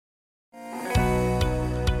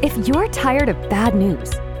If you're tired of bad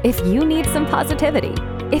news, if you need some positivity,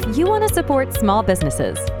 if you want to support small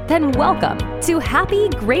businesses, then welcome to Happy,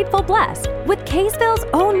 Grateful, Blessed with Kaysville's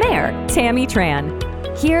own mayor, Tammy Tran.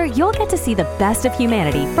 Here, you'll get to see the best of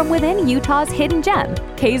humanity from within Utah's hidden gem,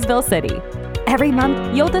 Kaysville City. Every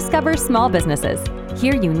month, you'll discover small businesses,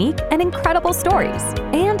 hear unique and incredible stories,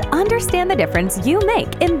 and understand the difference you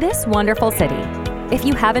make in this wonderful city. If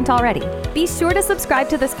you haven't already, be sure to subscribe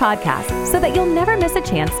to this podcast so that you'll never miss a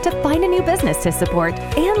chance to find a new business to support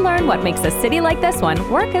and learn what makes a city like this one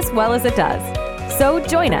work as well as it does. So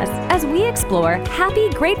join us as we explore Happy,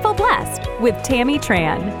 Grateful, Blessed with Tammy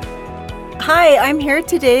Tran. Hi, I'm here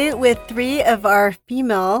today with 3 of our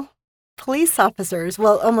female police officers.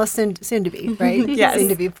 Well, almost soon to be, right? Yes. Soon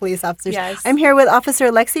to be police officers. Yes. I'm here with Officer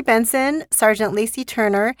Lexi Benson, Sergeant Lacey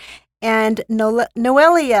Turner, and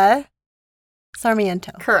Noelia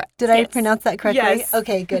Sarmiento. Correct. Did I Yes. pronounce that correctly? Yes.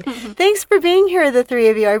 Okay, good. Thanks for being here, the 3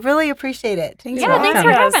 of you. I really appreciate it. Thanks for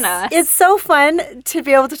having us. It's so fun to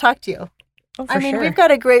be able to talk to you. Oh, I mean, we've got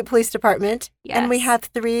a great police department, and we Yes. have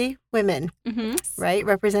 3 women, Mm-hmm. right,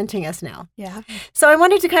 representing us now. Yeah. So I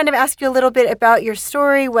wanted to kind of ask you a little bit about your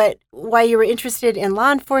story, why you were interested in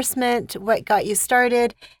law enforcement, what got you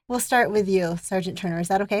started. We'll start with you, Sergeant Turner. Is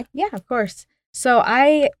that okay? Yeah, of course. So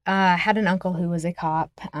I had an uncle who was a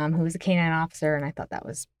cop, who was a canine officer, and I thought that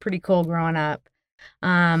was pretty cool growing up.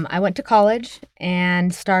 I went to college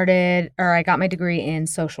and I got my degree in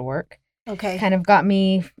social work. Okay. Kind of got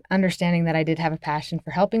me understanding that I did have a passion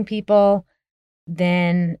for helping people.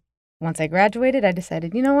 Then once I graduated, I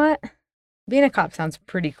decided, you know what? Being a cop sounds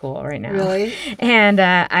pretty cool right now. Really? And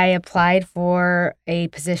I applied for a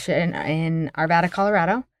position in Arvada,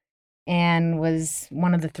 Colorado, and was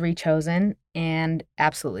one of the 3 chosen and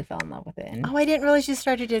absolutely fell in love with it. And Oh, I didn't realize you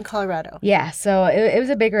started in Colorado. yeah, so it was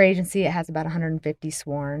a bigger agency. It has about 150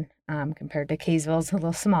 sworn compared to Kaysville's a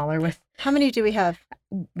little smaller. How many do we have?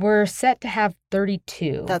 We're set to have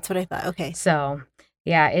 32. That's what I thought. Okay. So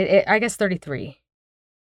yeah, I guess 33.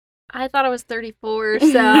 I thought it was 34, so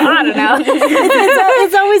I don't know.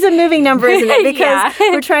 It's always a moving number, isn't it? Because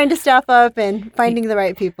Yeah. we're trying to staff up and finding the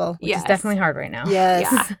right people. Which Yes. is definitely hard right now. Yes.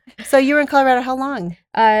 Yeah. So you were in Colorado how long?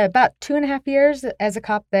 About 2.5 years as a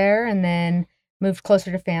cop there, and then moved closer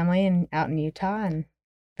to family and out in Utah and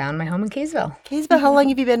found my home in Kaysville. Kaysville, how long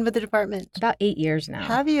have you been with the department? About 8 years now.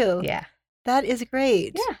 Have you? Yeah. That is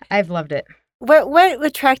great. Yeah, I've loved it. What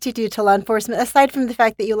attracted you to law enforcement, aside from the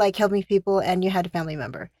fact that you like helping people and you had a family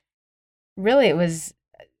member? Really,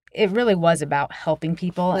 it really was about helping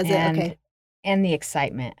people Was it? Okay. and the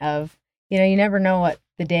excitement of, you never know what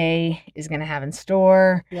the day is going to have in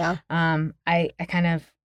store. Yeah. I kind of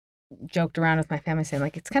joked around with my family saying,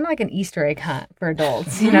 like, it's kind of like an Easter egg hunt for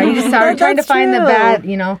adults. You just start trying to That's find the true. bad,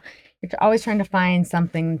 you're always trying to find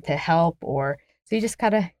something to help, so you just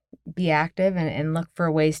gotta be active and look for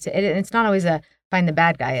ways to, and it's not always find the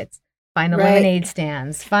bad guy. It's find the Right. lemonade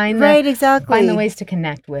stands, find Exactly. the ways to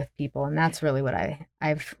connect with people. And that's really what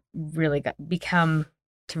I've really become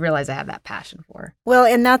to realize I have that passion for. Well,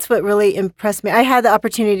 and that's what really impressed me. I had the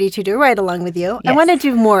opportunity to do a ride along with you. I Yes. want to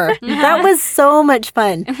do more. That was so much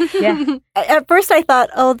fun. Yeah. At first I thought,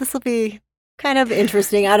 oh, this will be kind of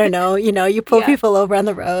interesting. I don't know. You pull Yeah. people over on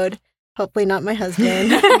the road. Hopefully not my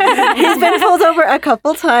husband. He's been pulled over a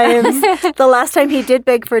couple times. The last time he did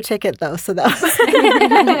beg for a ticket, though, so that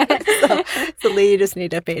was so Lee, you just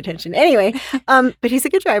need to pay attention. Anyway, but he's a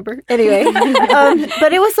good driver. Anyway,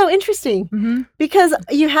 but it was so interesting Mm-hmm. because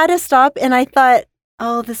you had to stop, and I thought,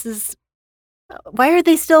 oh, why are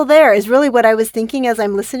they still there? Is really what I was thinking as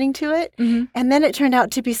I'm listening to it. Mm-hmm. And then it turned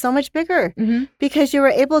out to be so much bigger Mm-hmm. because you were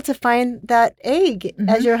able to find that egg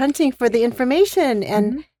as you're hunting for the information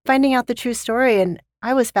and finding out the true story. And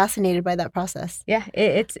I was fascinated by that process. Yeah,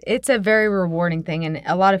 it's a very rewarding thing, and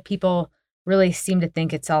a lot of people really seem to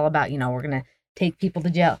think it's all about we're gonna take people to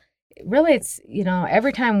jail. Really, it's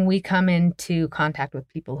every time we come into contact with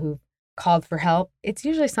people who've called for help, it's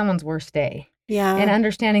usually someone's worst day, Yeah. and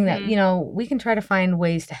understanding that we can try to find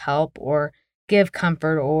ways to help or give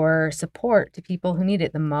comfort or support to people who need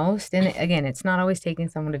it the most. And again, it's not always taking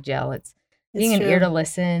someone to jail. It's being an ear to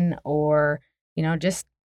listen, or just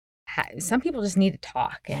some people just need to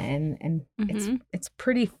talk, and it's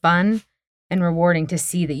pretty fun and rewarding to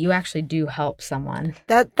see that you actually do help someone.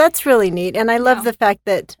 That's really neat. And I love the fact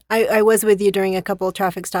that I was with you during a couple of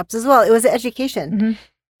traffic stops as well. It was education. Mm-hmm.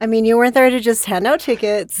 I mean, you weren't there to just hand out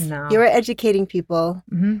tickets. No. You were educating people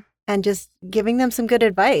Mm-hmm. and just giving them some good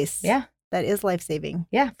advice. Yeah. That is life-saving.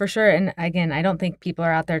 Yeah, for sure. And again, I don't think people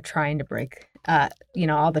are out there trying to break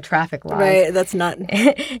all the traffic laws. Right. That's not.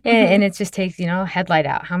 and it just takes, headlight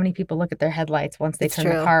out. How many people look at their headlights once they turn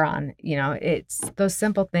true. the car on? It's those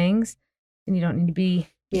simple things, and you don't need to be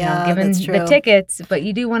given that's true. the tickets, but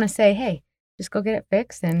you do want to say, hey, just go get it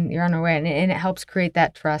fixed and you're on your way. And it helps create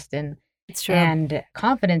that trust and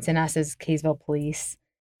confidence in us as Kaysville Police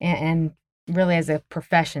and really as a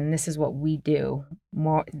profession. This is what we do.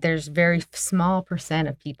 There's very small %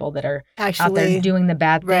 of people that are out there doing the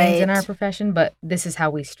bad things in our profession, but this is how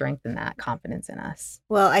we strengthen that confidence in us.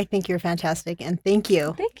 Well, I think you're fantastic, and thank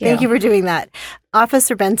you. Thank you. Thank you for doing that.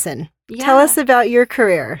 Officer Benson, tell us about your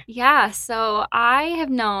career. Yeah, so I have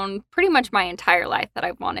known pretty much my entire life that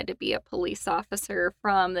I wanted to be a police officer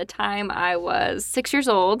from the time I was 6 years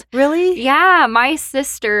old. Really? Yeah, my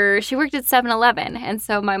sister, she worked at 7-Eleven, and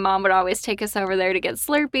so my mom would always take us over there to get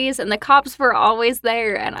Slurpees, and the cops were always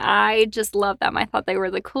there, and I just loved them. I thought they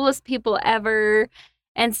were the coolest people ever,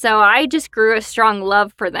 and so I just grew a strong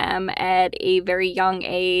love for them at a very young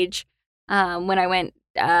age. When I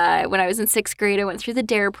was in 6th grade, I went through the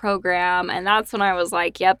DARE program, and that's when I was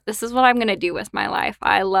like, yep, this is what I'm going to do with my life.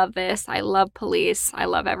 I love this. I love police. I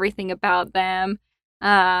love everything about them.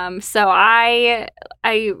 So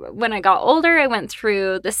when I got older, I went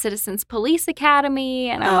through the Citizens Police Academy,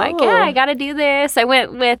 and I'm like, yeah, I got to do this. I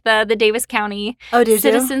went with the Davis County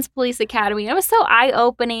Citizens Police Academy. It was so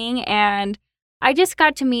eye-opening, and I just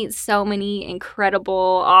got to meet so many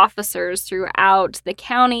incredible officers throughout the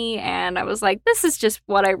county, and I was like, this is just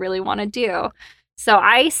what I really want to do. So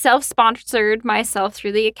I self-sponsored myself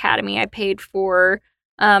through the academy. I paid for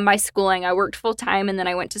my schooling. I worked full-time, and then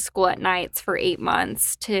I went to school at nights for 8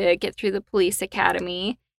 months to get through the police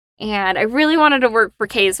academy. And I really wanted to work for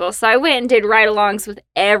Kaysville, so I went and did ride-alongs with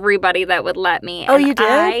everybody that would let me. Oh, you did?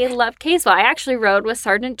 I loved Kaysville. I actually rode with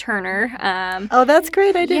Sergeant Turner. Oh, that's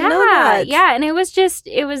great. I didn't know that. Yeah, and it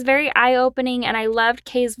was very eye-opening, and I loved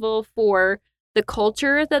Kaysville for the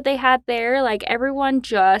culture that they had there. Like, everyone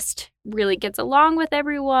just really gets along with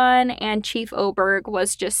everyone, and Chief Oberg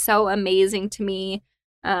was just so amazing to me.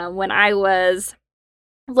 When I was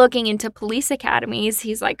looking into police academies,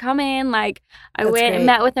 he's like, come in. Like, I went and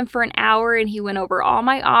met with him for an hour, and he went over all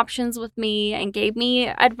my options with me and gave me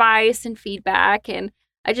advice and feedback. And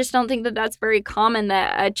I just don't think that that's very common,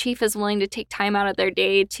 that a chief is willing to take time out of their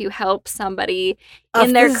day to help somebody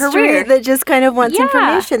in their career that just kind of wants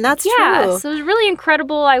information. That's true. So it was really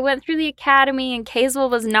incredible. I went through the academy, and Kaysville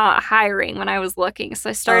was not hiring when I was looking.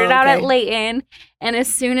 So I started out at Layton, and as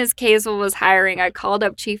soon as Kaysville was hiring, I called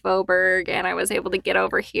up Chief Oberg, and I was able to get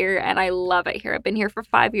over here, and I love it here. I've been here for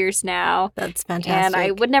 5 years now. That's fantastic. And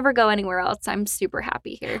I would never go anywhere else. I'm super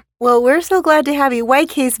happy here. Well, we're so glad to have you. Why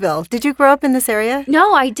Kaysville? Did you grow up in this area?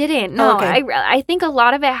 No, I didn't. No, okay. I think a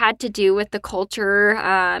lot of it had to do with the culture.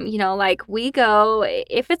 Like, we go,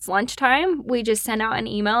 if it's lunchtime, we just send out an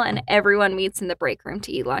email, and everyone meets in the break room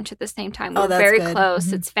to eat lunch at the same time. We're very close.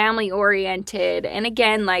 Mm-hmm. It's family oriented. And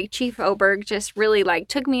again, like, Chief Oberg just really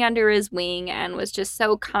took me under his wing and was just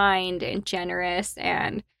so kind and generous,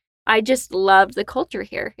 and I just loved the culture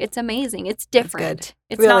here. It's amazing. It's different.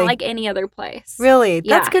 It's not like any other place. Really?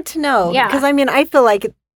 That's good to know. Yeah. Because I feel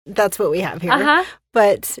like that's what we have here.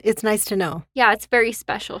 But it's nice to know. Yeah, it's very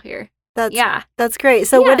special here. That's great.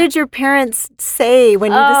 So what did your parents say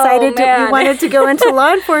when you decided you wanted to go into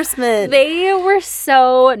law enforcement? They were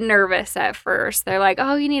so nervous at first. They're like,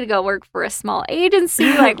 oh, you need to go work for a small agency.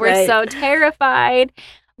 Like, we're so terrified.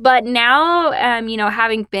 But now,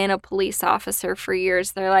 having been a police officer for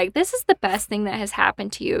years, they're like, this is the best thing that has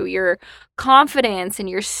happened to you. Your confidence and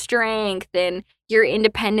your strength and your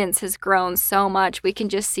independence has grown so much. We can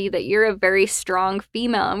just see that you're a very strong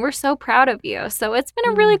female, and we're so proud of you. So it's been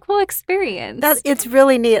a really cool experience. It's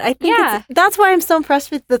really neat. I think that's why I'm so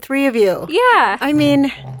impressed with the three of you. Yeah. I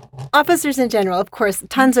mean, officers in general, of course,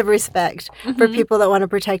 tons of respect for people that want to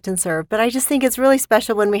protect and serve. But I just think it's really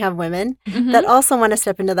special when we have women that also want to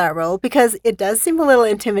step into that role, because it does seem a little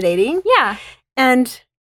intimidating. Yeah. And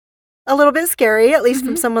a little bit scary, at least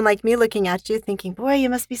from someone like me looking at you, thinking, boy, you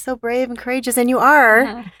must be so brave and courageous. And you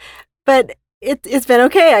are. But it's been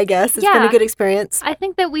okay, I guess. It's been a good experience. I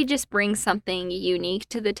think that we just bring something unique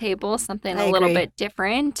to the table, something a little bit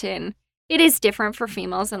different. And it is different for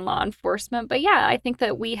females in law enforcement. But yeah, I think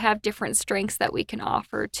that we have different strengths that we can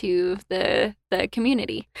offer to the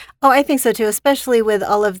community. Oh, I think so too, especially with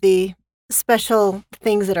all of the special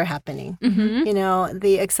things that are happening.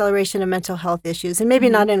 The acceleration of mental health issues, and maybe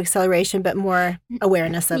not an acceleration, but more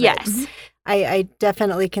awareness of it. I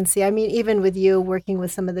definitely can see. I mean, even with you working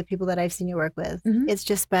with some of the people that I've seen you work with,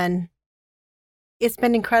 it's been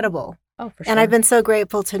incredible. Oh, for sure. And I've been so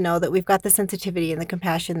grateful to know that we've got the sensitivity and the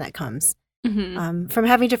compassion that comes from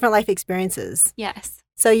having different life experiences. Yes.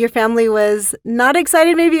 So your family was not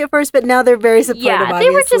excited maybe at first, but now they're very supportive. Yeah,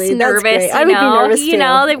 they were just That's nervous. great. I would be nervous too. You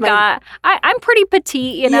know, they've got. I'm pretty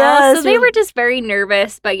petite, you know, Yes, so they were just very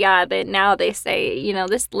nervous. But yeah, now they say, you know,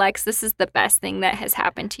 this is the best thing that has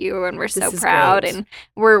happened to you, and we're so proud, great. and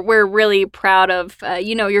we're really proud of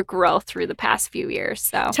your growth through the past few years.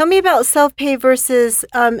 So tell me about self-pay versus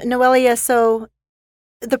Noelia. So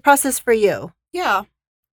the process for you. Yeah.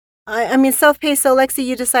 I mean, self-pay. So, Lexi,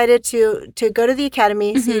 you decided to go to the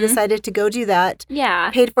academy. So you decided to go do that.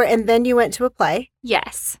 Yeah. Paid for it, and then you went to apply.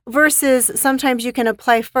 Yes. Versus sometimes you can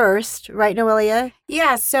apply first, right, Noelia?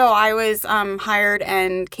 Yeah. So I was hired,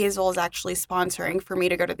 and Kaysville is actually sponsoring for me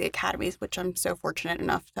to go to the academies, which I'm so fortunate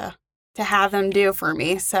enough to have them do for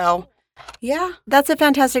me. So, yeah. That's a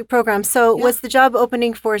fantastic program. So was the job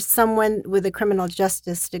opening for someone with a criminal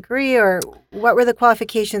justice degree, or what were the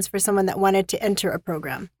qualifications for someone that wanted to enter a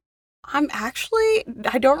program?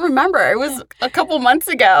 I don't remember. It was a couple months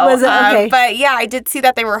ago. Was it? Okay. But yeah, I did see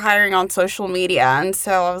that they were hiring on social media. And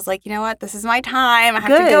so I was like, you know what? This is my time. I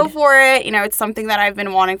have to go for it. You know, it's something that I've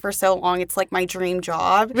been wanting for so long. It's like my dream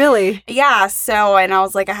job. Really? Yeah. So, and I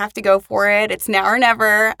was like, I have to go for it. It's now or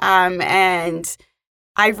never. And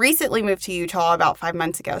I recently moved to Utah about 5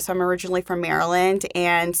 months ago. So I'm originally from Maryland.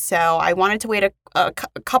 And so I wanted to wait a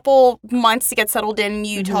couple months to get settled in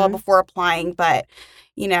Utah before applying. But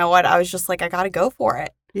you know what? I was just like, I got to go for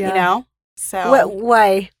it, you know? So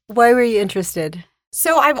why were you interested?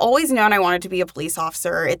 So I've always known I wanted to be a police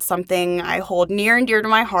officer. It's something I hold near and dear to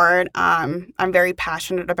my heart. I'm very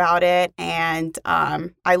passionate about it, and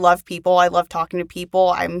I love people. I love talking to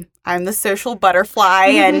people. I'm the social butterfly,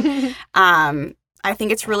 and I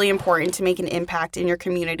think it's really important to make an impact in your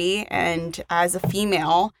community. And as a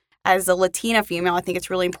female, as a Latina female, I think it's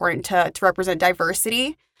really important to represent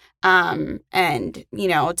diversity. And, you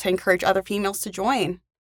know, to encourage other females to join.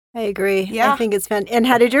 I agree. Yeah. I think it's fun. And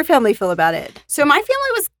how did your family feel about it? So my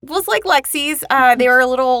family was like Lexi's. They were a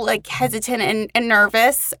little like hesitant and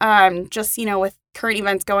nervous, just, you know, with current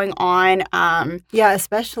events going on. Yeah,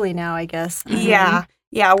 especially now, I guess. Yeah.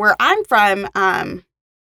 Yeah. Where I'm from,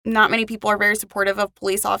 not many people are very supportive of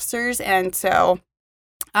police officers. And so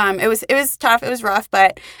it was tough. It was rough,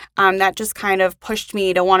 but that just kind of pushed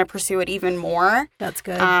me to want to pursue it even more. That's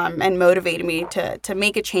good. And motivated me to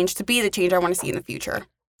make a change, to be the change I want to see in the future.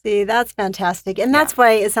 See, that's fantastic. And that's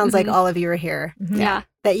why it sounds like all of you are here. Yeah.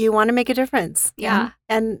 That you want to make a difference. Yeah.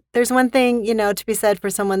 And there's one thing, you know, to be said for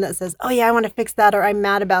someone that says, oh, yeah, I want to fix that, or I'm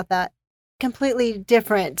mad about that. Completely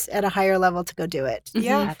different at a higher level to go do it.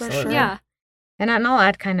 Yeah, for sure. Yeah. And I'll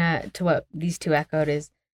add kind of to what these two echoed is,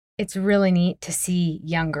 it's really neat to see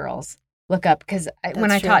young girls look up, because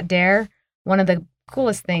when I taught DARE, one of the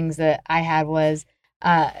coolest things that I had was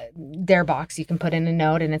DARE box. You can put in a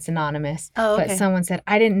note and it's anonymous. Oh, okay. But someone said,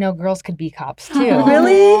 I didn't know girls could be cops too.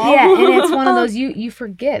 Really? Yeah, and it's one of those, you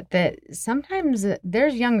forget that sometimes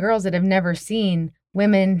there's young girls that have never seen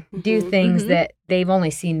women do things that they've only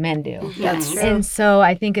seen men do. That's true. And so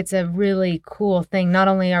I think it's a really cool thing. Not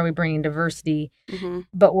only are we bringing diversity,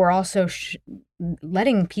 but we're also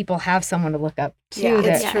letting people have someone to look up to. Yeah,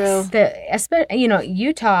 it's true. You know,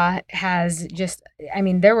 Utah has just, I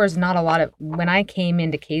mean, there was not a lot of, when I came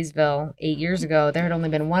into Kaysville 8 years ago, there had only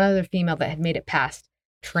been one other female that had made it past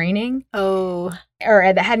training. Oh.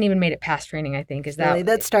 Or that hadn't even made it past training, I think. Is that really?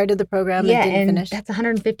 That started the program and didn't finish? That's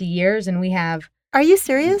 150 years, and we have... Are you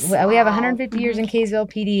serious? We have 150 years in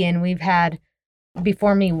Kaysville PD, and we've had,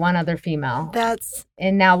 before me, one other female.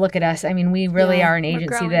 And now look at us. I mean, we really are an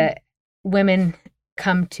agency that women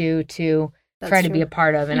come to try to be a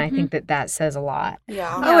part of, and I think that says a lot.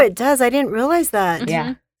 Yeah. Oh, it does. I didn't realize that.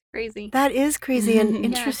 Yeah. Crazy. That is crazy and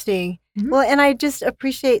interesting. Well, and I just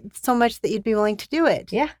appreciate so much that you'd be willing to do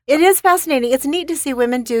it. Yeah. It is fascinating. It's neat to see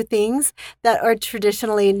women do things that are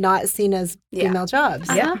traditionally not seen as female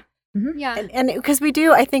jobs. Yeah. Yeah. And because we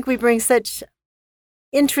do, I think we bring such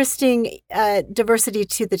interesting diversity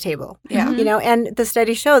to the table. Yeah. You know, and the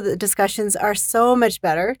studies show that the discussions are so much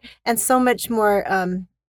better and so much more,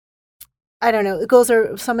 I don't know, goals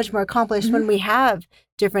are so much more accomplished when we have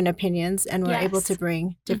different opinions and we're able to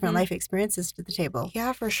bring different life experiences to the table.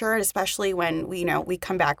 Yeah, for sure. Especially when we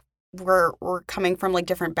come back, we're coming from like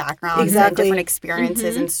different backgrounds and different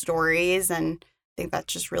experiences and stories, and I think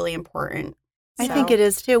that's just really important. I think it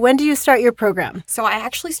is too. When do you start your program? So I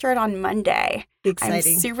actually start on Monday.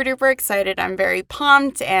 Exciting. I'm super duper excited. I'm very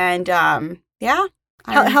pumped, and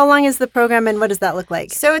How long is the program and what does that look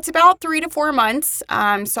like? So it's about 3 to 4 months.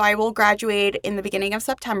 So I will graduate in the beginning of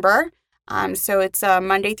September. So it's a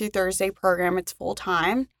Monday through Thursday program. It's full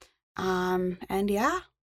time.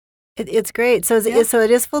 It's great. So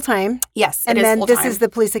it is full time. Yes, And it is then full-time. this is the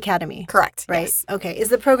police academy. Correct. Right. Yes. Okay. Is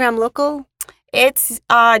the program local? It's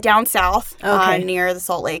down south Okay. near the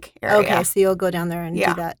Salt Lake area. Okay. So you'll go down there and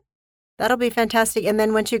do that. That'll be fantastic. And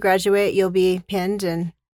then once you graduate, you'll be pinned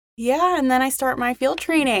and Yeah, and then I start my field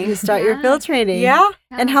training. you start your field training. Yeah.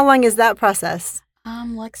 And how long is that process?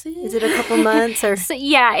 Lexi? Is it a couple months or? So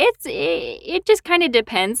yeah, it just kind of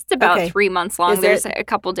depends. It's about Okay. 3 months long. Is There's it? a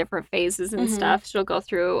couple different phases and Mhm. stuff. She'll go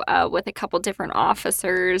through with a couple different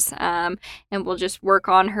officers, and we'll just work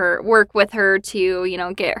with her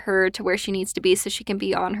to get her to where she needs to be so she can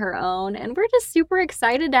be on her own. And we're just super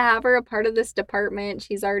excited to have her a part of this department.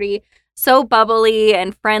 She's already so bubbly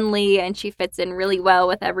and friendly, and she fits in really well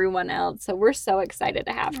with everyone else. So we're so excited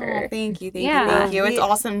to have her. Oh, thank you. Yeah. Thank you. It's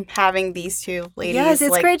awesome having these two ladies. Yes,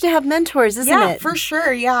 it's great to have mentors, isn't yeah, it? for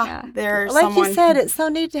sure. Yeah. Yeah. There's Like someone. you said, it's so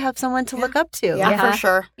neat to have someone to look up to. Yeah, Yeah. for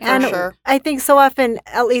sure. And For sure. I think so often,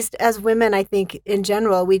 at least as women, I think in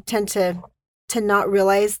general, we tend to not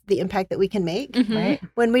realize the impact that we can make. Mhm. Right?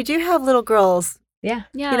 When we do have little girls, Yeah.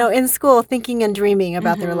 Yeah. in school thinking and dreaming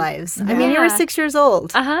about their Mhm. lives. I mean, you were Yeah. 6 years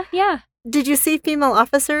old. Yeah. Did you see female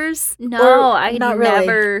officers? No, Or I not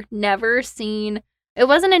really? never seen. It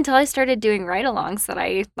wasn't until I started doing ride-alongs that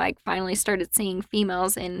I finally started seeing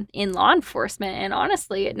females in law enforcement. And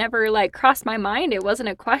honestly, it never crossed my mind. It wasn't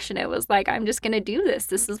a question. It was I'm just gonna do this.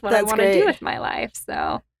 This is what I That's want to do great. with my life.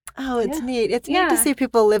 So Oh, it's Yeah. neat. It's neat Yeah. to see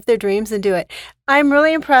people live their dreams and do it. I'm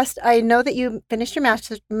really impressed. I know that you finished your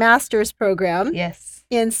master's program Yes.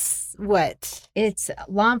 in what? It's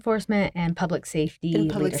law enforcement and public safety In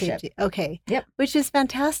public leadership. safety. Okay. Yep. Which is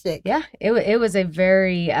fantastic. Yeah, it was a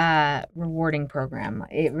very rewarding program.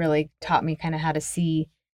 It really taught me kind of how to see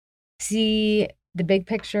the big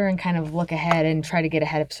picture and kind of look ahead and try to get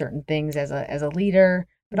ahead of certain things as a leader,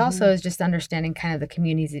 but also as just understanding kind of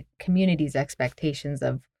the community's expectations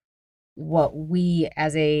of what we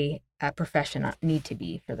as a profession need to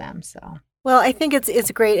be for them. So Well, I think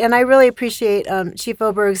it's great, and I really appreciate Chief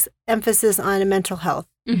Oberg's emphasis on mental health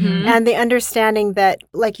mhm. and the understanding that,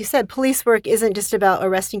 like you said, police work isn't just about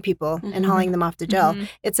arresting people and Mhm. hauling them off to jail. Mhm.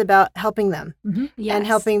 It's about helping them and Yes.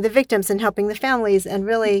 helping the victims and helping the families and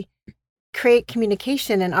really create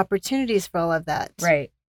communication and opportunities for all of that.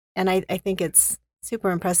 right. And I think it's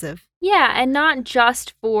super impressive. Yeah, and not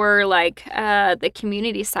just for the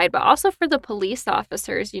community side, but also for the police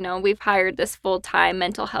officers. We've hired this full-time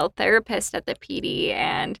mental health therapist at the PD,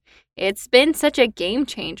 and it's been such a game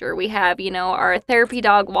changer. We have, our therapy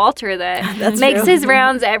dog Walter that That's makes true. his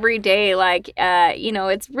rounds every day.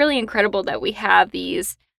 It's really incredible that we have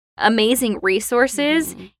these amazing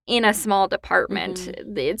resources Mhm. in a small department.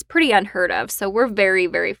 It's pretty unheard of. So we're very,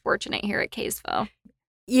 very fortunate here at Kaysville.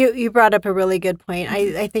 You brought up a really good point.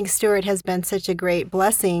 I think Stuart has been such a great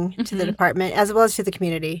blessing to the Mhm. department as well as to the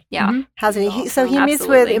community, Yeah. Mhm. hasn't he? So he Awesome. meets with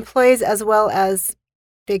Absolutely. employees as well as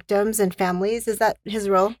victims and families. Is that his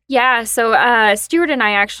role? Yeah, so Stuart and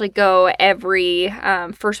I actually go every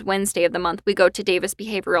first Wednesday of the month. We go to Davis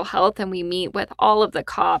Behavioral Health and we meet with all of the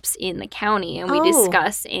cops in the county and we Oh.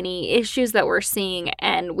 discuss any issues that we're seeing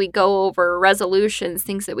and we go over resolutions,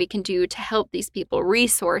 things that we can do to help these people,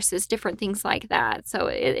 resources, different things like that. So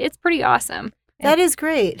it's pretty awesome. That is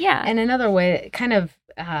great. Yeah. And another way, kind of,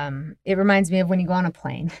 it reminds me of when you go on a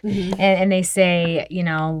plane Mhm. and they say,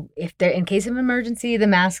 if they're in case of emergency, the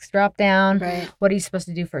masks drop down. Right. What are you supposed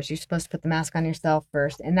to do first? You're supposed to put the mask on yourself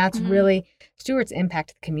first. And that's Mhm. really Stuart's impact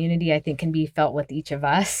to the community, I think, can be felt with each of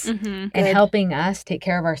us Mm-hmm. and Good. helping us take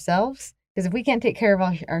care of ourselves. Because if we can't take care of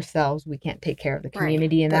ourselves, we can't take care of the Right.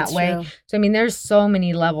 community in That's that way. true. So, I mean, there's so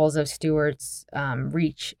many levels of Stuart's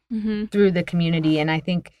reach Mm-hmm. through the community. And I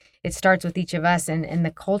think it starts with each of us and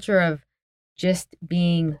the culture of just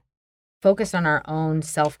being focused on our own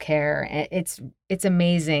self-care. It's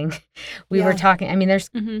amazing. We were Yeah. talking, I mean, there's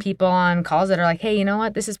Mm-hmm. people on calls that are like, hey, you know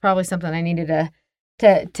what? This is probably something I needed to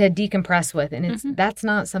decompress with. And Mhm. that's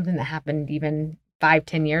not something that happened even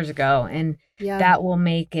 5-10 years ago. And Yeah. that will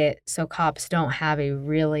make it so cops don't have a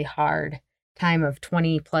really hard time of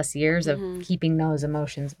 20 plus years of Mhm. keeping those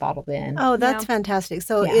emotions bottled in. Oh, that's Yeah. fantastic.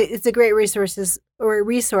 So Yeah. it's a great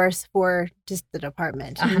resource for just the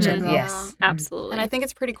department in 100, general. yes. Absolutely. And I think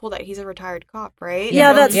it's pretty cool that he's a retired cop, right?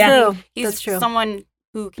 Yeah, So that's Yeah. true. He's That's true. someone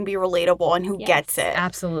who can be relatable and who Yes. gets it.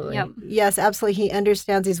 Absolutely. Yep. Yes, absolutely. He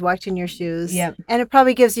understands. He's walked in your shoes. Yep. And it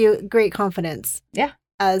probably gives you great confidence. Yeah.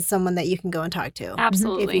 As someone that you can go and talk to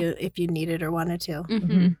Absolutely. if you needed or wanted to.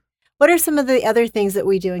 Mm-hmm. What are some of the other things that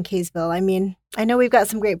we do in Kaysville? I mean, I know we've got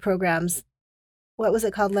some great programs. What was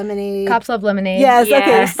it called? Lemonade? Cops Love Lemonade. Yes. Okay.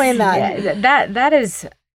 Yes. Explain that. Yeah, that is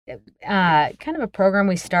kind of a program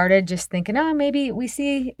we started just thinking, oh, maybe we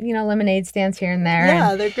see, lemonade stands here and there.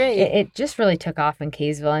 Yeah, and they're great. It just really took off in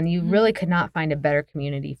Kaysville, and you really could not find a better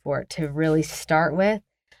community for it to really start with.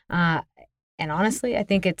 And honestly, I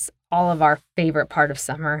think it's all of our favorite part of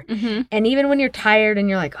summer. Mm-hmm. And even when you're tired and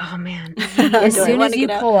you're like, oh man, as soon as you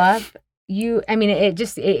pull up,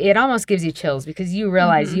 it almost gives you chills because you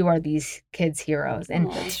realize you are these kids' heroes. And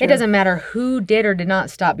it doesn't matter who did or did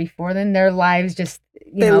not stop before them, their lives just,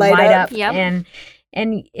 light up. Yep.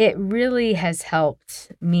 And it really has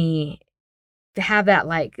helped me to have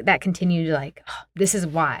that continued, oh, this is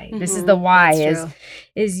why. This is the why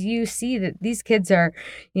is you see that these kids are,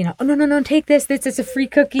 oh, no, take this. This is a free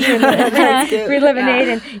cookie and free lemonade.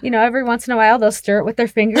 And, every once in a while they'll stir it with their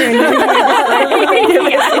finger.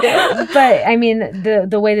 But I mean,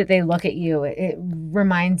 the way that they look at you, it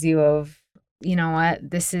reminds you of, you know what,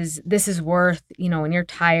 this is worth, when you're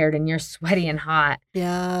tired and you're sweaty and hot.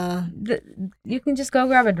 Yeah. You can just go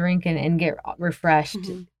grab a drink and get refreshed.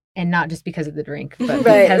 Mm-hmm. And not just because of the drink, but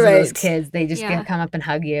right, because right. of those kids. They just come up and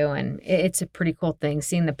hug you. And it's a pretty cool thing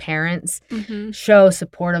seeing the parents show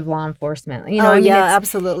support of law enforcement.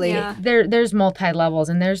 Absolutely. Yeah. There's multi-levels,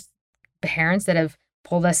 and there's parents that have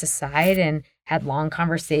pulled us aside and had long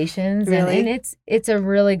conversations. Really? And it's a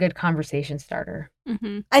really good conversation starter.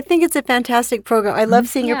 Mm-hmm. I think it's a fantastic program. I love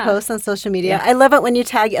seeing your posts on social media. Yeah. I love it when you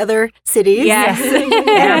tag other cities. Yes.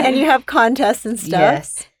 and you have contests and stuff.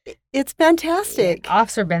 Yes. It's fantastic.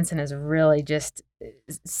 Officer Benson has really just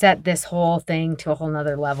set this whole thing to a whole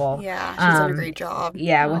nother level. Yeah, she's done a great job.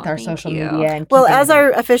 Yeah, with our social media. And well, as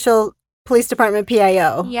our official police department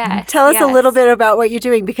PIO, tell us a little bit about what you're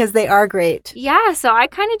doing because they are great. Yeah, so I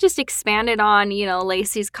kind of just expanded on,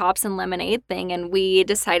 Lacey's Cops and Lemonade thing, and we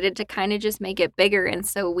decided to kind of just make it bigger. And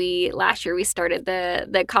so last year we started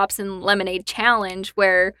the Cops and Lemonade Challenge,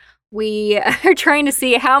 where we are trying to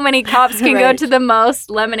see how many cops can go to the most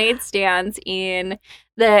lemonade stands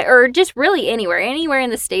or just really anywhere in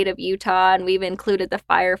the state of Utah. And we've included the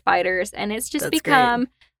firefighters, and it's just become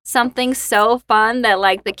something so fun that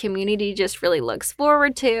the community just really looks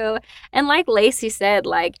forward to. And like Lacey said,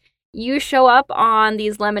 you show up on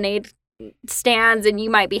these lemonade stands and you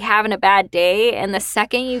might be having a bad day, and the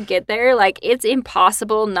second you get there, it's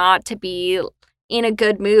impossible not to be in a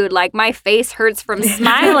good mood. My face hurts from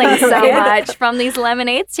smiling so much from these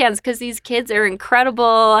lemonade stands because these kids are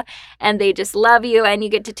incredible and they just love you, and you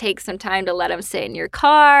get to take some time to let them sit in your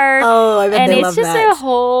car. Oh, I bet they love that.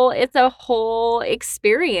 And it's a whole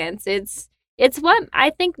experience. It's what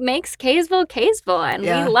I think makes Kaysville, and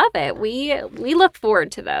we love it. We look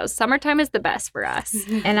forward to those. Summertime is the best for us.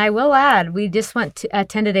 And I will add, we just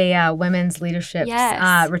attended a women's leadership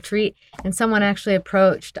retreat, and someone actually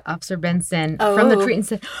approached Officer Benson from the retreat and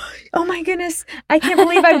said, "Oh my goodness, I can't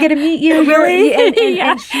believe I'm going to meet you." Really?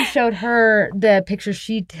 And she showed her the pictures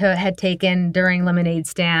she had taken during lemonade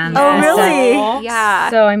stands. Oh, really?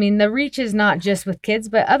 Yeah. So I mean, the reach is not just with kids,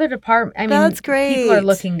 but other departments. I mean, that's great. People are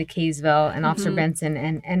looking to Kaysville and Officer Benson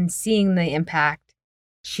and seeing the impact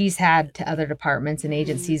she's had to other departments and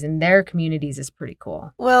agencies in their communities is pretty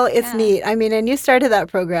cool. Well, it's neat. I mean, and you started that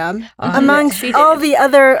program amongst all the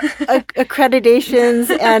other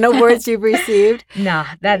accreditations and awards you've received. No,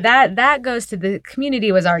 that goes to the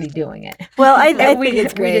community was already doing it. Well, I think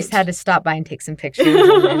it's great. We just had to stop by and take some pictures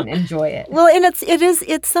and enjoy it. Well, and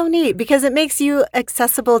it's so neat because it makes you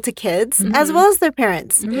accessible to kids as well as their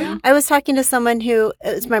parents. Yeah. I was talking to someone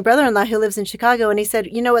it's my brother-in-law who lives in Chicago, and he said,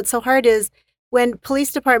 what's so hard is when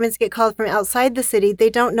police departments get called from outside the city, they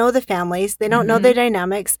don't know the families, they don't know their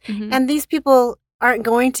dynamics, and these people aren't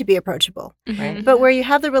going to be approachable. Right. But where you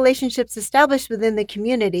have the relationships established within the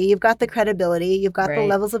community, you've got the credibility, you've got the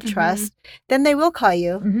levels of trust, then they will call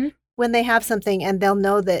you when they have something, and they'll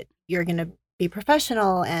know that you're going to be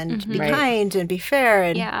professional and be kind and be fair.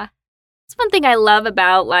 And It's one thing I love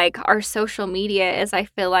about our social media is I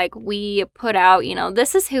feel like we put out,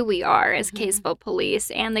 this is who we are as Kaysville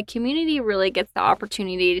Police, and the community really gets the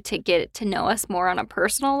opportunity to get to know us more on a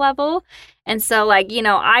personal level. And so,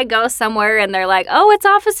 I go somewhere and they're like, oh, it's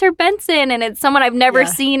Officer Benson, and it's someone I've never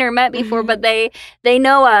seen or met before, but they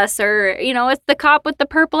know us, or, it's the cop with the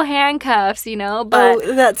purple handcuffs, but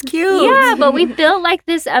that's cute. Yeah, but we built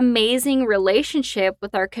this amazing relationship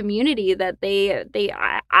with our community that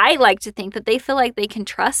I like to think that they feel like they can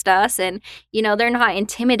trust us, and, they're not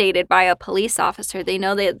intimidated by a police officer. They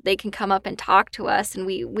know that they can come up and talk to us, and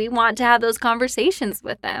we want to have those conversations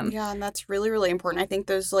with them. Yeah, and that's really, really important. I think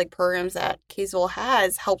those programs that Kaysville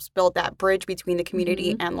helps build that bridge between the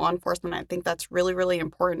community and law enforcement. I think that's really, really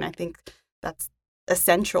important. I think that's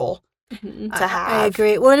essential. to have. I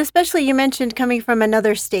agree. Well, and especially you mentioned coming from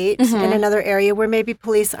another state in another area where maybe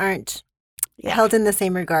police aren't held in the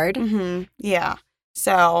same regard. Yeah.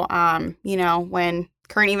 So, you know, when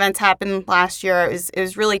current events happened last year, it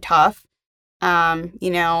was really tough.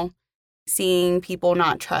 You know, seeing people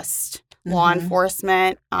not trust law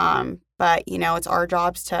enforcement. But, you know, it's our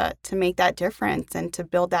jobs to make that difference and to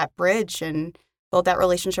build that bridge and build that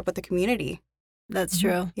relationship with the community. That's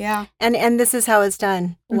true. Yeah. And this is how it's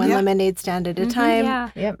done. One lemonade stand at a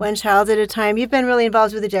time, one child at a time. You've been really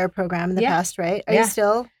involved with the DARE program in the past, right? Are you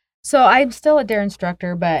still? So I'm still a DARE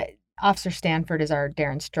instructor, but Officer Stanford is our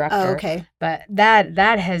DARE instructor. Oh, okay. But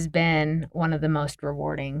that has been one of the most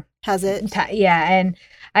rewarding. Has it? Yeah, and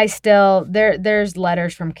I still there's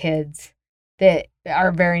letters from kids that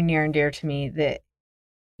are very near and dear to me that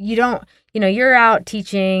you're out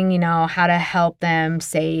teaching, how to help them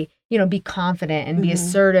say, be confident and be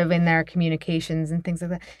assertive in their communications and things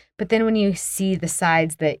like that. But then when you see the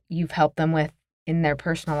sides that you've helped them with in their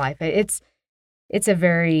personal life, it's a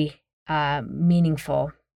very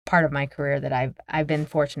meaningful part of my career that I've been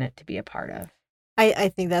fortunate to be a part of. I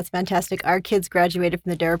think that's fantastic. Our kids graduated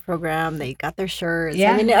from the DARE program. They got their shirts.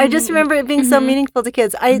 Yeah. I mean, I just remember it being so meaningful to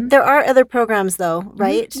kids. There are other programs though,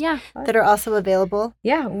 right? Yeah. That are also available.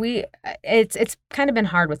 Yeah, it's kind of been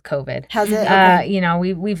hard with COVID. Has it?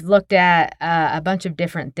 Okay. We've looked at a bunch of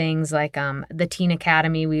different things like the Teen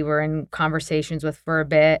Academy we were in conversations with for a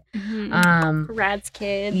bit. Rad's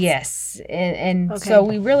Kids. Yes. And so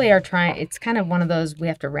we really are trying, it's kind of one of those, we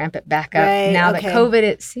have to ramp it back up now that COVID,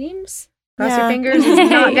 it seems. Cross your fingers, is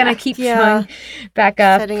not going to keep showing back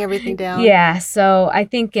up. Shutting everything down. Yeah, so I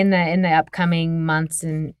think in the upcoming months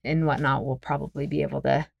and whatnot, we'll probably be able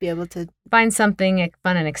to find something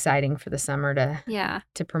fun and exciting for the summer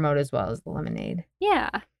to promote as well as the lemonade. Yeah.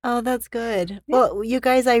 Oh, that's good. Well, you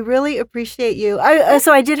guys, I really appreciate you.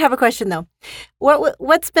 So I did have a question though.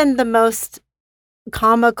 What's been the most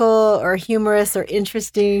comical or humorous or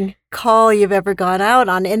interesting call you've ever gone out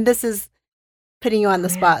on? And this is putting you on the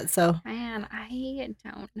spot, so. Man, I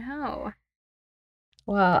don't know.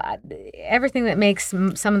 Well, everything that makes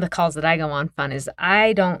some of the calls that I go on fun is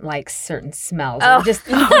I don't like certain smells. Oh. It just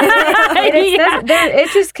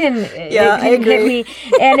can hit me.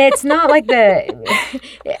 And it's not like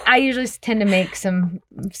I usually tend to make some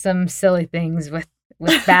silly things with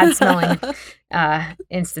bad smelling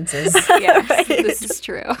instances. Yes, this is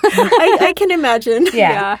true. I can imagine.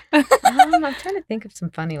 Yeah. I'm trying to think of some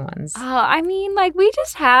funny ones. Oh, I mean, we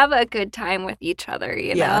just have a good time with each other,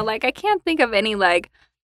 you know? I can't think of any,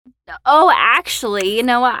 actually,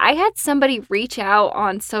 I had somebody reach out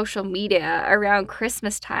on social media around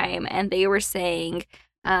Christmas time, and they were saying,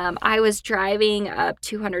 I was driving up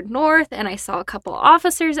 200 North, and I saw a couple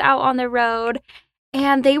officers out on the road,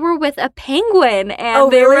 and they were with a penguin,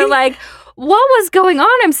 and they were like, what was going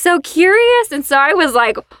on? I'm so curious. And so I was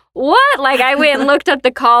like, what? I went and looked up the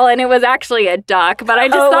call, and it was actually a duck. But I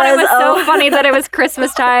just thought it was so funny that it was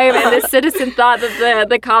Christmas time, and this citizen thought that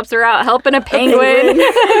the cops were out helping a penguin.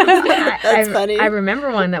 That's funny. I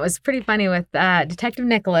remember one that was pretty funny with Detective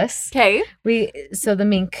Nicholas. Okay. The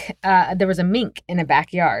mink, there was a mink in a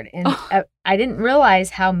backyard, and I didn't realize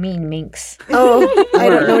how mean minks I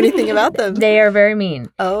don't know anything about them. They are very mean.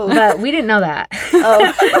 Oh. But we didn't know that.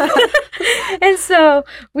 Oh. And so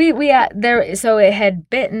so it had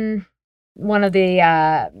bitten one of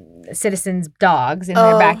the citizens' dogs in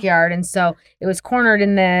their backyard, and so it was cornered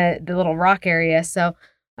in the little rock area. So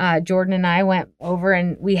Jordan and I went over,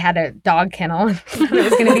 and we had a dog kennel, and it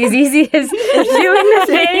was going to be as easy as doing the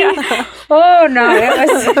thing. Oh no,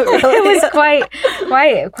 it was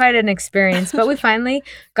quite an experience. But we finally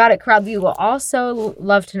got it corralled. You will also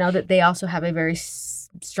love to know that they also have a very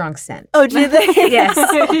strong scent. Oh, do they? Yes,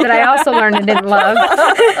 that I also learned and didn't love.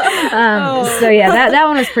 So yeah, that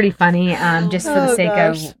one was pretty funny. Just for the sake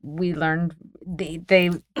of, we learned the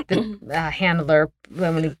handler,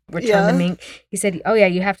 when we returned the mink, he said, "Oh yeah,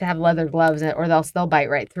 you have to have leather gloves, or they'll bite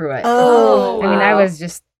right through it." Oh, I mean, I was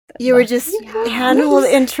just. You were just handled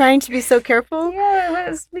and trying to be so careful. Yeah,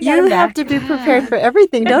 it was. You have to be prepared for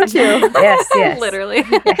everything, don't you? Yes. Literally.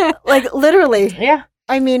 Yeah. Literally. Yeah.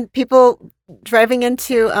 I mean, people driving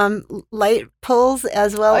into light poles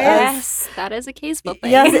as well as... Yes, that is a Kaysville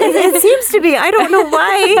thing. Yes, it seems to be. I don't know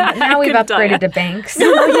why. Now we've upgraded to banks.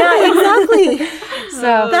 Exactly.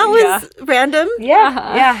 So that was random.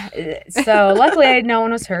 Yeah. So luckily, no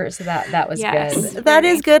one was hurt, so that was good. That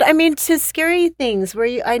is good. I mean, to scary things,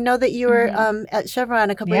 I know that you were at Chevron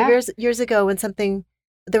a couple of years ago when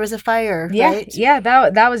there was a fire, right? Yeah,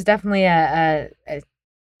 that was definitely a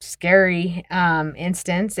scary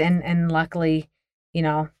instance, and luckily,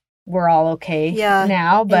 we're all okay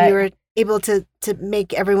now. But and you were able to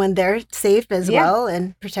make everyone there safe as Yeah. well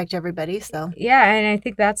and protect everybody. So Yeah, and I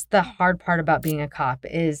think that's the hard part about being a cop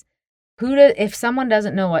is if someone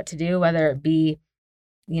doesn't know what to do, whether it be,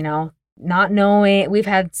 not knowing, we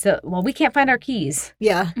can't find our keys,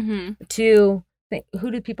 yeah, to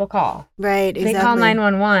who do people call? right, exactly. They call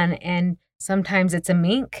 911, and sometimes it's a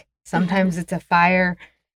mink, sometimes it's a fire,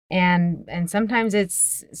 and sometimes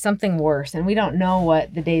it's something worse, and we don't know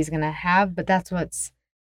what the day's going to have, but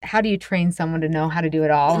how do you train someone to know how to do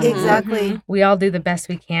it all? And Exactly. we all do the best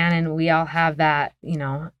we can, and we all have that,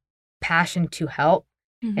 passion to help.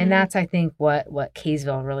 And that's, I think, what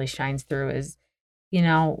Kaysville really shines through is,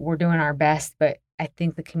 we're doing our best, but I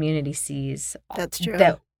think the community sees That's true.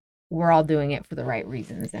 that we're all doing it for the right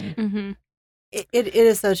reasons. And It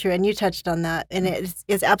is so true. And you touched on that. And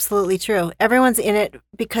it's absolutely true. Everyone's in it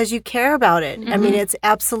because you care about it. I mean, it's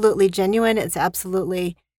absolutely genuine. It's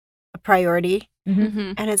absolutely a priority.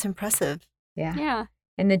 And it's impressive. Yeah. Yeah.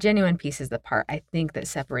 And the genuine piece is the part, I think, that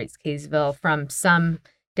separates Kaysville from some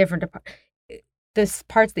different the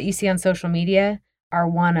parts that you see on social media are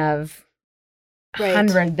one of Right.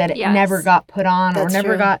 100 that it Yes. never got put on That's or never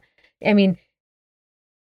true. got. I mean,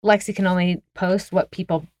 Lexi can only post what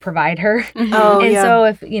people provide her. Oh, And yeah. so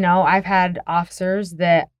if, I've had officers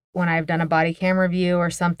that when I've done a body cam review or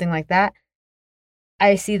something like that,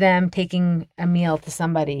 I see them taking a meal to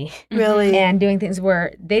somebody Really? and doing things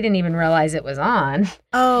where they didn't even realize it was on.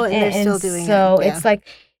 Oh, and they're still doing so it. Yeah. it's like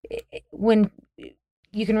when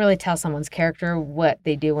you can really tell someone's character what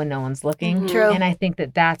they do when no one's looking. True. And I think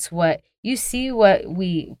that's what you see what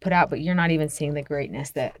we put out, but you're not even seeing the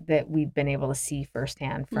greatness that we've been able to see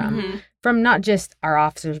firsthand from not just our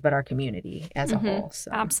officers, but our community as a whole.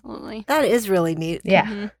 So Absolutely. That is really neat.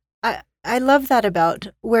 yeah. I love that about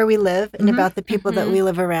where we live and about the people that we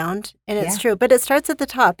live around. And it's true. But it starts at the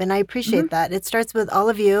top. And I appreciate that. It starts with all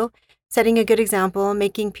of you setting a good example,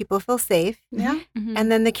 making people feel safe. Yeah.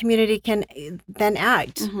 And then the community can then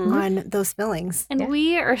act on those feelings. And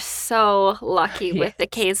we are so lucky with the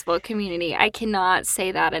Kaysville community. I cannot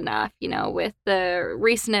say that enough. With the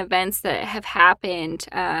recent events that have happened,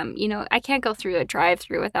 I can't go through a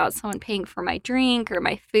drive-through without someone paying for my drink or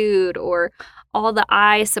my food or all the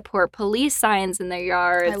I support police signs in their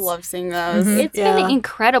yards. I love seeing those. It's been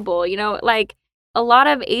incredible. A lot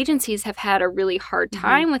of agencies have had a really hard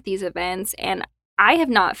time with these events, and I have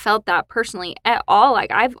not felt that personally at all.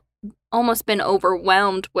 Like, I've almost been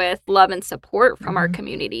overwhelmed with love and support from our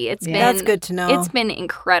community. It's been That's good to know. It's been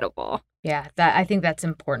incredible. Yeah. I think that's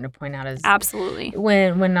important to point out is Absolutely.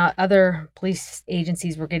 when other police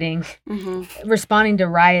agencies were responding to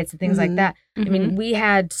riots and things like that. I mean, we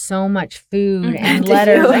had so much food and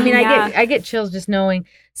letters. I mean, I get chills just knowing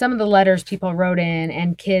some of the letters people wrote in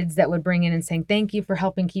and kids that would bring in and saying, thank you for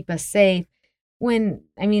helping keep us safe. When,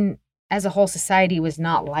 I mean, as a whole society was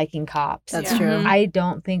not liking cops. That's true. I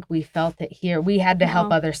don't think we felt it here. We had to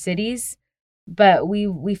help other cities, but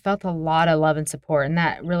we felt a lot of love and support, and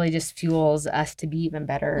that really just fuels us to be even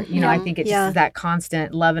better. I think it's just that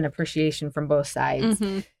constant love and appreciation from both sides.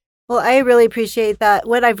 Well, I really appreciate that.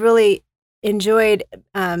 What I've really enjoyed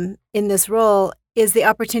in this role is the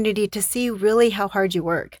opportunity to see really how hard you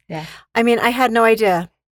work. Yeah. I mean, I had no idea.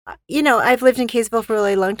 I've lived in Kaysville for a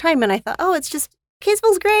really long time, and I thought, it's just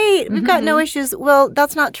Kaysville's great. We've got no issues. Well,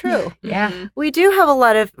 that's not true. Yeah. We do have a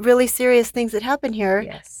lot of really serious things that happen here.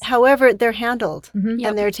 Yes. However, they're handled Yep.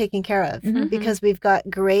 and they're taken care of because we've got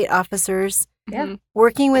great officers Yeah.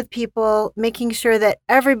 working with people, making sure that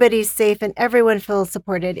everybody's safe and everyone feels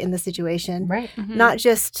supported in the situation. Right. Not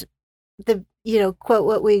just the, quote,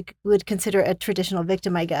 what we would consider a traditional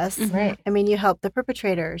victim, I guess. Right. I mean, you help the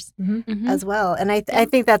perpetrators Mm-hmm. as well. And I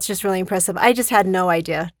think that's just really impressive. I just had no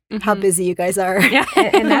idea how busy you guys are. Yeah.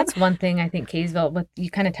 and that's one thing I think Kaysville, you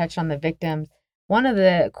kind of touched on the victims. One of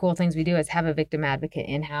the cool things we do is have a victim advocate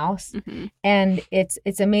in-house. And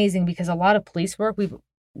it's amazing because a lot of police work, we've,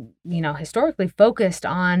 historically focused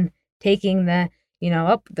on taking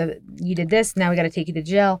you did this, now we got to take you to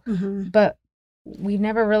jail. But we've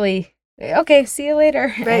never really, okay, see you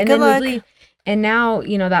later. Right, And good then we luck. leave. And now,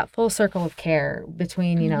 that full circle of care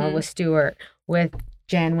between, with Stuart, with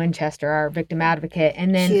Jen Winchester, our victim advocate,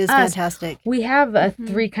 and then She is us. fantastic. We have a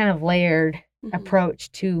three kind of layered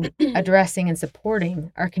approach to addressing and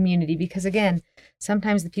supporting our community because, again,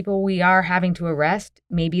 sometimes the people we are having to arrest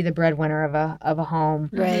may be the breadwinner of a home.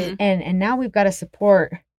 Right. And now we've got to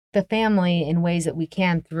support the family in ways that we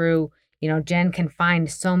can through, Jen can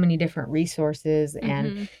find so many different resources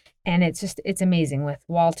and it's amazing with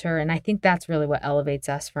Walter. And I think that's really what elevates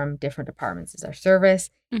us from different departments is our service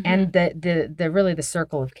and the really the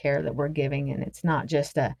circle of care that we're giving. And it's not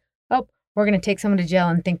just we're going to take someone to jail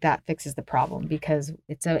and think that fixes the problem, because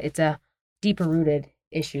it's a deeper rooted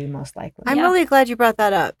issue most likely. I'm really glad you brought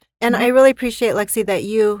that up. And I really appreciate, Lexi, that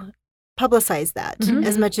you publicize that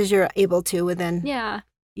as much as you're able to within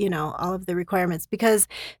all of the requirements, because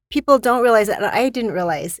people don't realize that. I didn't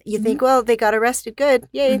realize. You think, well, they got arrested. Good.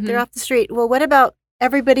 Yay, they're off the street. Well, what about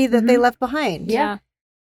everybody that they left behind? Yeah.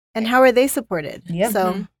 And how are they supported?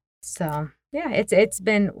 Yep. So yeah, it's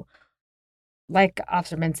been, like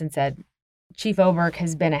Officer Benson said, Chief Oberg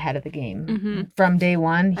has been ahead of the game from day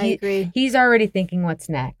one. I agree. He's already thinking what's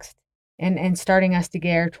next and starting us to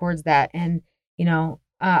gear towards that. And,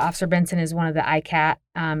 Officer Benson is one of the ICAT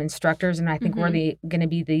instructors, and I think we're going to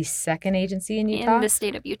be the second agency in Utah. In the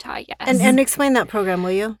state of Utah, yes. And explain that program,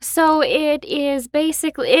 will you? So it is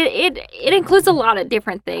basically, it includes a lot of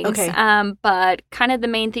different things. Okay. But kind of the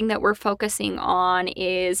main thing that we're focusing on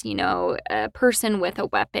is, a person with a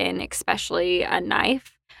weapon, especially a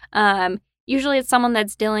knife. Usually it's someone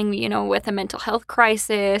that's dealing, with a mental health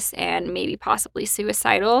crisis and maybe possibly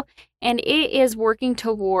suicidal. And it is working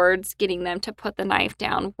towards getting them to put the knife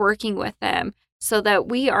down, working with them so that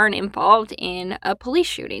we aren't involved in a police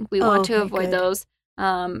shooting. We want to avoid those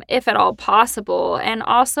if at all possible. And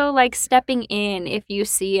also stepping in if you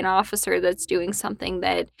see an officer that's doing something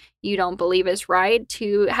that you don't believe is right,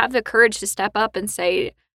 to have the courage to step up and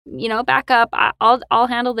say, back up. I'll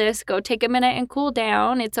handle this. Go take a minute and cool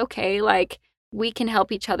down. It's okay. We can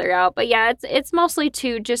help each other out. But yeah, it's mostly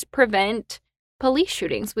to just prevent police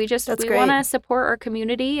shootings. We want to support our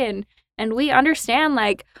community, and we understand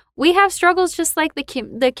we have struggles just like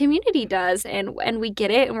the community does, and we get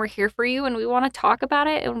it, and we're here for you, and we want to talk about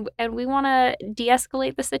it, and we want to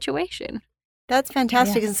de-escalate the situation. That's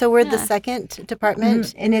fantastic. And so we're the second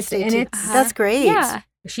department in the state. That's great. Yeah.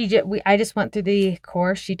 I just went through the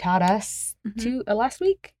course. She taught us last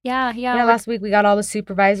week. Yeah. Last week we got all the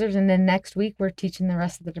supervisors, and then next week we're teaching the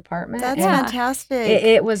rest of the department. That's fantastic.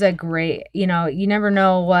 It was a great, you never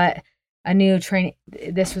know what a new training.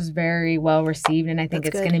 This was very well received, and I think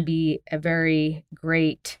it's going to be a very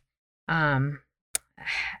great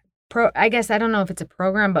I guess I don't know if it's a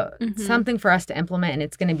program, but something for us to implement, and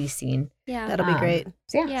it's going to be seen. Yeah. That'll be great.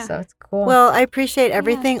 So it's cool. Well, I appreciate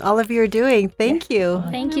everything all of you are doing. Thank you.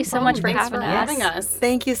 Thank you so much for having us.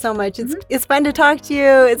 Thank you so much. It's fun to talk to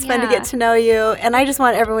you. It's fun to get to know you. And I just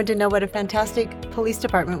want everyone to know what a fantastic police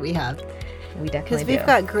department we have. We definitely do. Because we've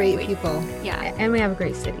got great people. Yeah. And we have a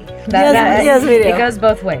great city. Yes, we do. It goes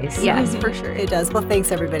both ways. Yes, for sure. It does. Well,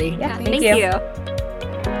 thanks, everybody. Yeah, Thank you.